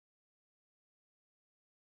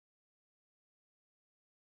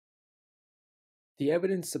The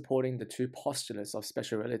evidence supporting the two postulates of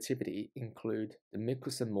special relativity include the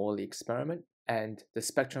Michelson-Morley experiment and the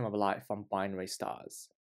spectrum of light from binary stars.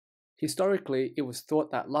 Historically, it was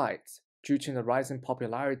thought that light, due to the rising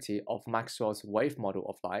popularity of Maxwell's wave model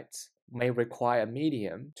of light, may require a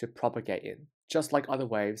medium to propagate in, just like other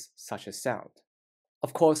waves such as sound.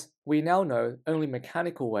 Of course, we now know only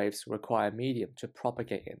mechanical waves require a medium to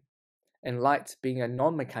propagate in, and light, being a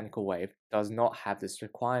non-mechanical wave, does not have this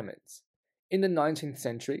requirement. In the 19th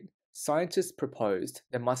century, scientists proposed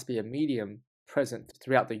there must be a medium present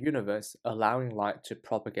throughout the universe allowing light to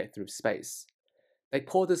propagate through space. They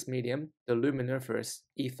called this medium the luminiferous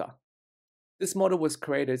ether. This model was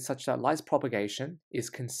created such that light's propagation is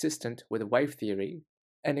consistent with wave theory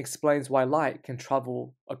and explains why light can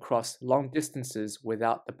travel across long distances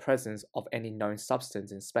without the presence of any known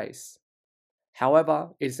substance in space. However,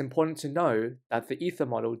 it is important to know that the ether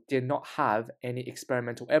model did not have any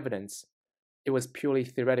experimental evidence. It was purely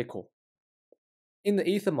theoretical. In the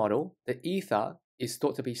ether model, the ether is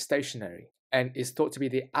thought to be stationary and is thought to be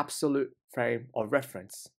the absolute frame of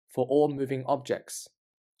reference for all moving objects.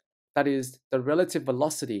 That is, the relative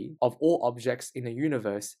velocity of all objects in the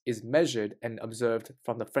universe is measured and observed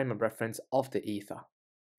from the frame of reference of the ether.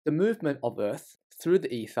 The movement of Earth through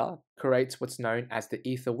the ether creates what's known as the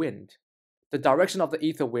ether wind. The direction of the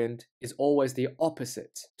ether wind is always the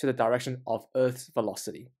opposite to the direction of Earth's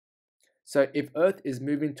velocity. So if Earth is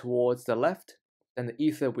moving towards the left, then the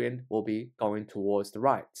ether wind will be going towards the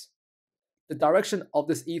right. The direction of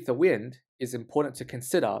this ether wind is important to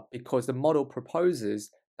consider because the model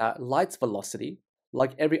proposes that light's velocity,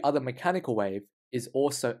 like every other mechanical wave, is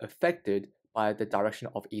also affected by the direction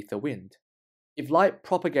of ether wind. If light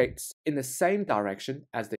propagates in the same direction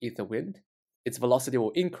as the ether wind, its velocity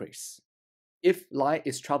will increase. If light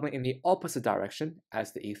is traveling in the opposite direction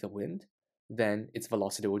as the ether wind, then its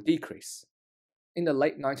velocity will decrease. In the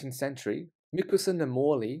late 19th century, Michelson and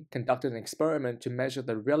Morley conducted an experiment to measure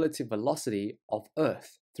the relative velocity of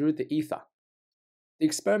Earth through the ether. The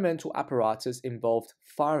experimental apparatus involved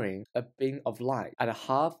firing a beam of light at a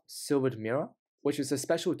half-silvered mirror, which is a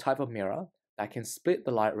special type of mirror that can split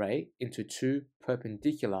the light ray into two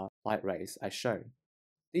perpendicular light rays as shown.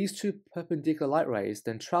 These two perpendicular light rays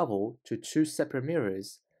then travel to two separate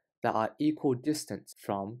mirrors that are equal distance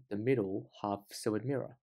from the middle half-silvered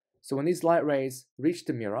mirror. So when these light rays reach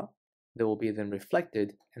the mirror, they will be then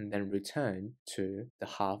reflected and then return to the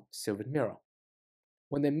half-silvered mirror.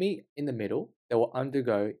 When they meet in the middle, they will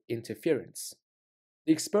undergo interference.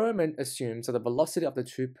 The experiment assumes that the velocity of the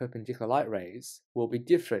two perpendicular light rays will be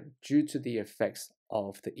different due to the effects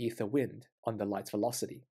of the ether wind on the light's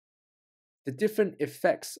velocity. The different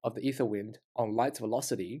effects of the ether wind on light's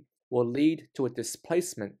velocity will lead to a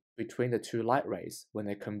displacement between the two light rays when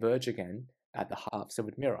they converge again at the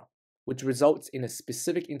half-silvered mirror, which results in a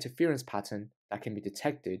specific interference pattern that can be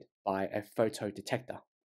detected by a photodetector.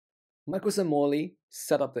 Michelson-Morley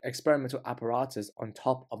set up the experimental apparatus on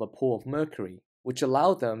top of a pool of mercury, which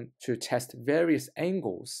allowed them to test various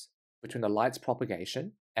angles between the light's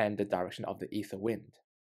propagation and the direction of the ether wind.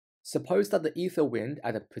 Suppose that the ether wind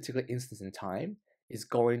at a particular instance in time is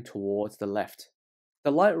going towards the left.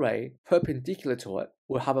 The light ray perpendicular to it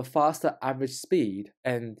will have a faster average speed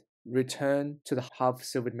and return to the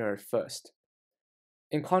half-silvered mirror first.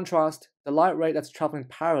 In contrast, the light ray that's traveling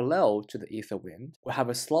parallel to the ether wind will have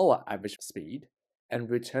a slower average speed and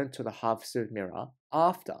return to the half-silvered mirror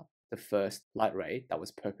after the first light ray that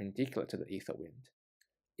was perpendicular to the ether wind.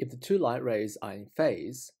 If the two light rays are in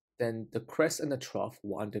phase, then the crest and the trough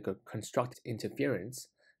will undergo constructive interference,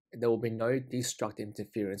 and there will be no destructive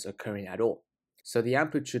interference occurring at all. So the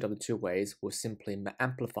amplitude of the two waves will simply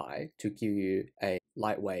amplify to give you a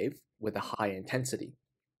light wave with a high intensity.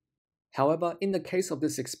 However, in the case of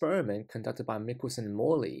this experiment conducted by Michelson and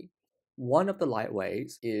Morley, one of the light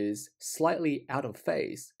waves is slightly out of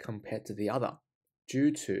phase compared to the other due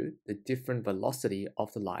to the different velocity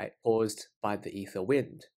of the light caused by the ether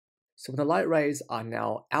wind. So when the light rays are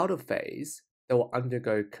now out of phase, they will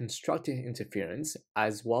undergo constructive interference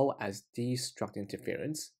as well as destructive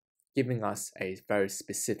interference, giving us a very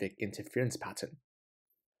specific interference pattern.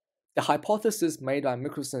 The hypothesis made by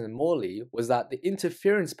Michelson and Morley was that the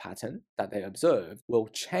interference pattern that they observed will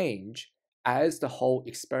change as the whole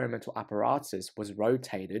experimental apparatus was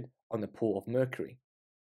rotated on the pool of mercury.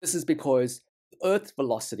 This is because Earth's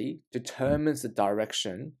velocity determines the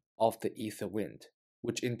direction of the ether wind,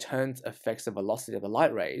 which in turn affects the velocity of the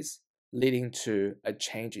light rays, leading to a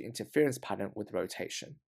change in interference pattern with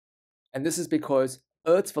rotation. And this is because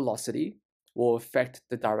Earth's velocity will affect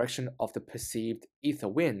the direction of the perceived ether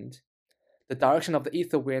wind. The direction of the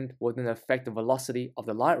ether wind will then affect the velocity of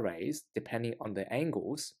the light rays depending on their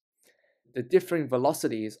angles. The differing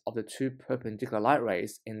velocities of the two perpendicular light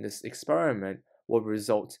rays in this experiment will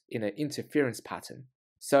result in an interference pattern.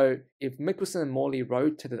 So if Michelson-Morley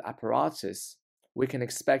rotated the apparatus, we can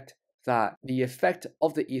expect that the effect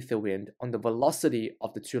of the ether wind on the velocity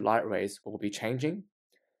of the two light rays will be changing,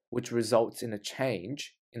 which results in a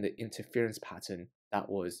change in the interference pattern that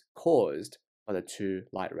was caused by the two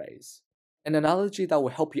light rays. An analogy that will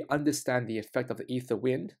help you understand the effect of the ether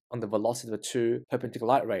wind on the velocity of the two perpendicular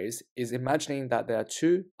light rays is imagining that there are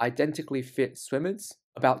two identically fit swimmers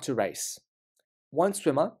about to race. One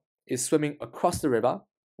swimmer is swimming across the river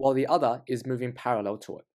while the other is moving parallel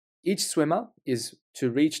to it. Each swimmer is to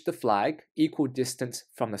reach the flag equal distance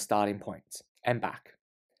from the starting point and back.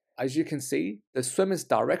 As you can see, the swimmer's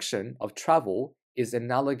direction of travel is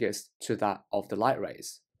analogous to that of the light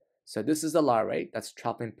rays. So this is the light ray that's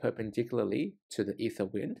traveling perpendicularly to the ether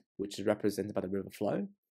wind, which is represented by the river flow.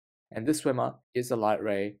 And this swimmer is the light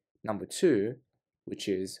ray number 2, which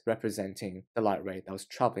is representing the light ray that was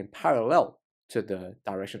traveling parallel to the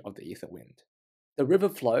direction of the ether wind. The river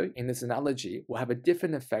flow in this analogy will have a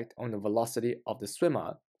different effect on the velocity of the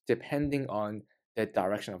swimmer depending on their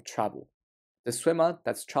direction of travel. The swimmer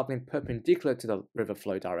that's traveling perpendicular to the river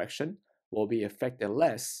flow direction will be affected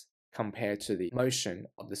less compared to the motion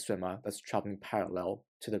of the swimmer that's traveling parallel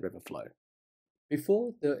to the river flow.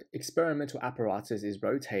 Before the experimental apparatus is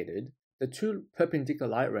rotated, the two perpendicular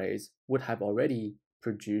light rays would have already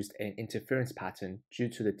produced an interference pattern due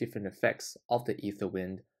to the different effects of the ether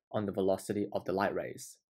wind on the velocity of the light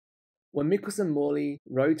rays. When Michelson-Morley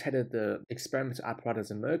rotated the experimental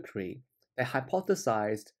apparatus in Mercury, they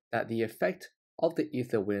hypothesized that the effect of the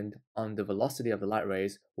ether wind on the velocity of the light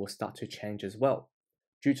rays will start to change as well,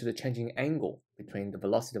 due to the changing angle between the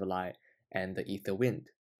velocity of light and the ether wind.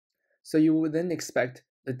 So you would then expect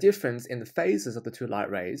the difference in the phases of the two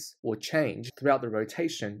light rays will change throughout the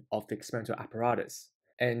rotation of the experimental apparatus.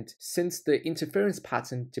 And since the interference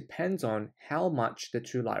pattern depends on how much the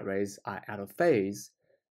two light rays are out of phase,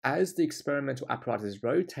 as the experimental apparatus is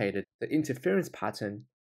rotated, the interference pattern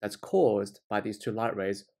that's caused by these two light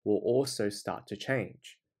rays will also start to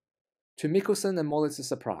change. To Michelson and Morley's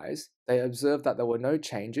surprise, they observed that there were no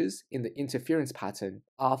changes in the interference pattern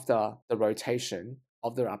after the rotation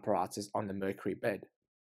of their apparatus on the Mercury bed.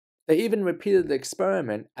 They even repeated the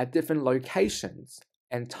experiment at different locations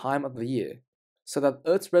and time of the year, so that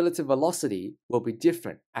Earth's relative velocity will be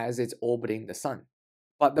different as it's orbiting the Sun.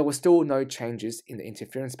 But there were still no changes in the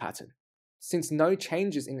interference pattern. Since no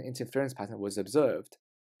changes in the interference pattern was observed,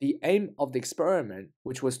 the aim of the experiment,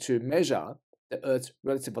 which was to measure the Earth's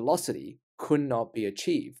relative velocity, could not be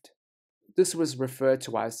achieved. This was referred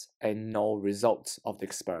to as a null result of the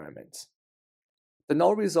experiment. The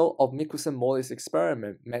null result of Michelson-Morley's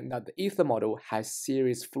experiment meant that the ether model has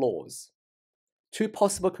serious flaws. Two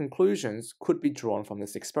possible conclusions could be drawn from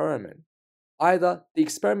this experiment. Either the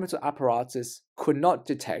experimental apparatus could not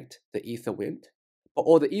detect the ether wind,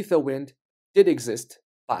 or the ether wind did exist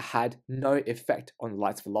but had no effect on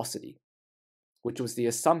light's velocity, which was the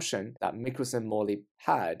assumption that Michelson-Morley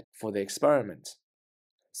had for the experiment.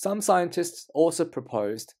 Some scientists also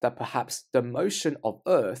proposed that perhaps the motion of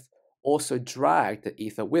Earth also dragged the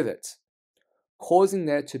ether with it, causing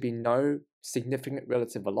there to be no significant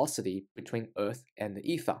relative velocity between Earth and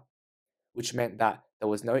the ether, which meant that there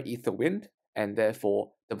was no ether wind, and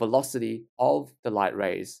therefore the velocity of the light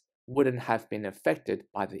rays wouldn't have been affected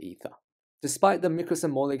by the ether. Despite the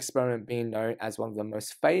Michelson-Morley experiment being known as one of the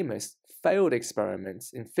most famous failed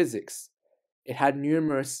experiments in physics, it had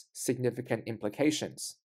numerous significant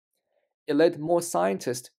implications. It led more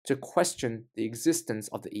scientists to question the existence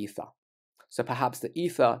of the ether, so perhaps the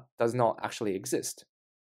ether does not actually exist.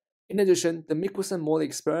 In addition, the Michelson-Morley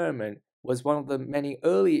experiment was one of the many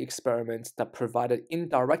early experiments that provided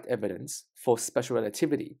indirect evidence for special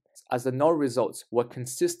relativity, as the null results were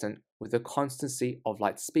consistent with the constancy of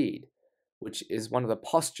light speed, which is one of the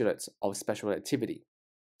postulates of special relativity.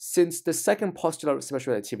 Since the second postulate of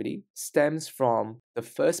special relativity stems from the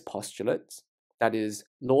first postulate, that is,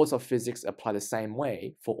 laws of physics apply the same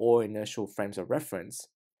way for all inertial frames of reference,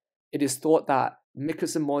 it is thought that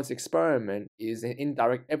Michelson-Morley's experiment is an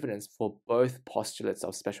indirect evidence for both postulates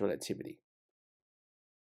of special relativity.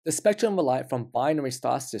 The spectrum of light from binary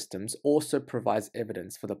star systems also provides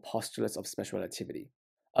evidence for the postulates of special relativity.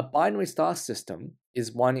 A binary star system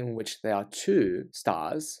is one in which there are two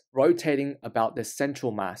stars rotating about their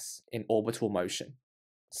central mass in orbital motion.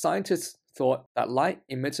 Scientists thought that light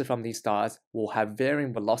emitted from these stars will have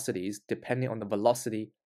varying velocities depending on the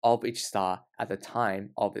velocity of each star at the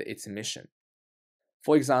time of its emission.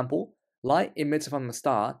 For example, Light emitted from a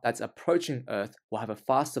star that's approaching Earth will have a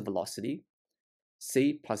faster velocity,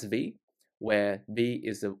 c plus v, where v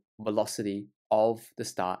is the velocity of the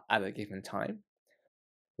star at a given time,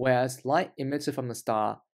 whereas light emitted from the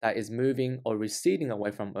star that is moving or receding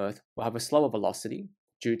away from Earth will have a slower velocity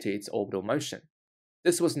due to its orbital motion.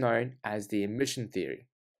 This was known as the emission theory.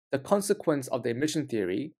 The consequence of the emission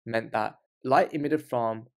theory meant that light emitted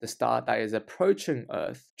from the star that is approaching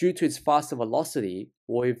Earth, due to its faster velocity,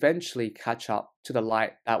 will eventually catch up to the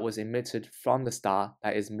light that was emitted from the star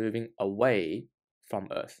that is moving away from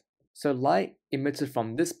Earth. So light emitted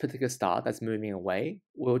from this particular star that's moving away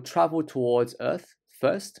will travel towards Earth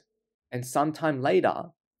first, and sometime later,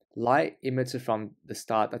 light emitted from the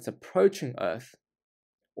star that's approaching Earth,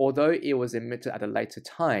 although it was emitted at a later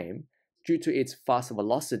time, due to its faster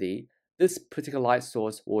velocity, this particular light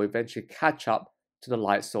source will eventually catch up to the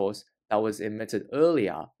light source that was emitted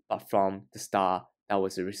earlier, but from the star that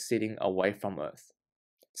was receding away from Earth.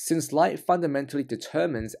 Since light fundamentally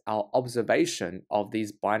determines our observation of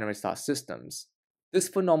these binary star systems, this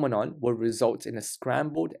phenomenon will result in a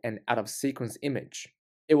scrambled and out-of-sequence image.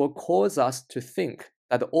 It will cause us to think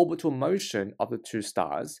that the orbital motion of the two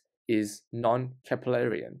stars is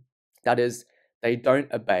non-Keplerian. That is, they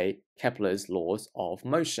don't obey Kepler's laws of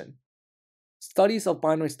motion. Studies of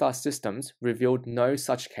binary star systems revealed no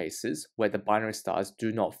such cases where the binary stars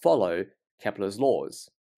do not follow Kepler's laws.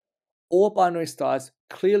 All binary stars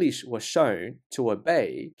clearly were shown to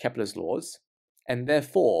obey Kepler's laws, and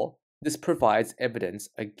therefore this provides evidence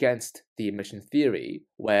against the emission theory,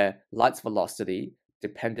 where light's velocity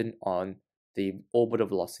depended on the orbital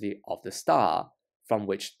velocity of the star from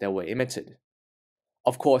which they were emitted.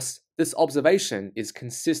 Of course, this observation is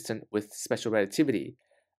consistent with special relativity,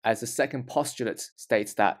 as the second postulate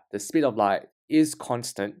states that the speed of light is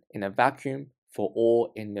constant in a vacuum for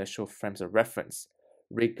all inertial frames of reference,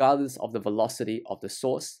 regardless of the velocity of the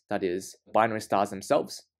source, that is, binary stars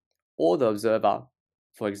themselves, or the observer,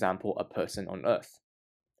 for example, a person on Earth.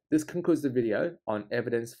 This concludes the video on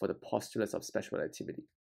evidence for the postulates of special relativity.